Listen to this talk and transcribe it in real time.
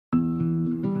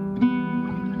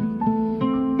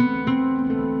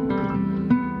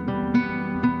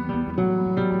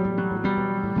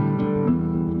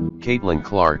Caitlin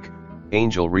Clark,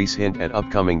 Angel Reese hint at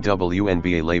upcoming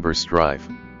WNBA labor strife.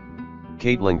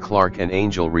 Caitlin Clark and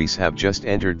Angel Reese have just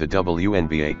entered the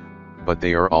WNBA, but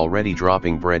they are already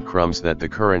dropping breadcrumbs that the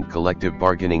current collective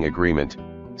bargaining agreement,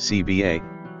 CBA,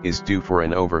 is due for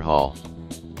an overhaul.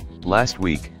 Last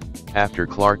week, after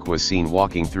Clark was seen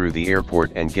walking through the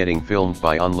airport and getting filmed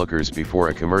by onlookers before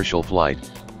a commercial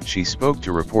flight, she spoke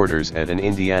to reporters at an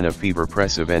Indiana Fever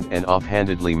press event and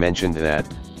offhandedly mentioned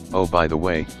that, oh by the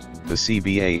way, the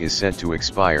CBA is set to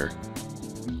expire.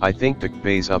 I think the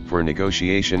CBA's up for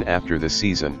negotiation after the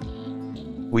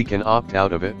season. We can opt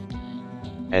out of it.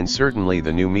 And certainly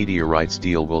the new media rights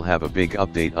deal will have a big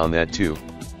update on that too,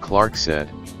 Clark said.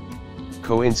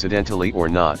 Coincidentally or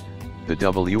not, the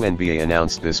WNBA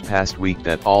announced this past week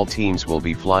that all teams will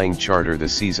be flying charter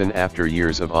this season after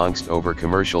years of angst over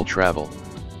commercial travel.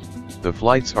 The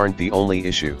flights aren't the only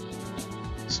issue.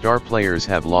 Star players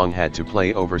have long had to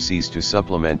play overseas to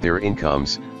supplement their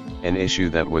incomes, an issue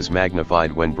that was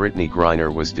magnified when Brittany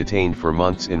Griner was detained for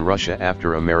months in Russia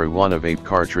after a marijuana vape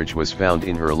cartridge was found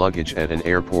in her luggage at an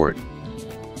airport.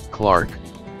 Clark,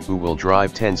 who will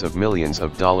drive tens of millions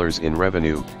of dollars in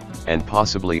revenue, and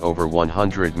possibly over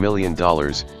 $100 million,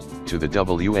 to the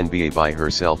WNBA by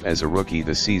herself as a rookie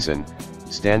this season,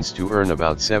 stands to earn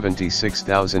about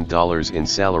 $76,000 in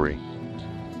salary.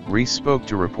 Reese spoke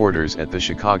to reporters at the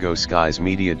Chicago Sky's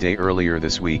Media Day earlier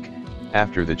this week,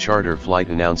 after the charter flight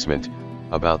announcement,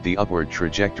 about the upward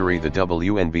trajectory the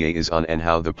WNBA is on and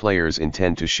how the players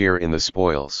intend to share in the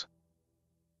spoils.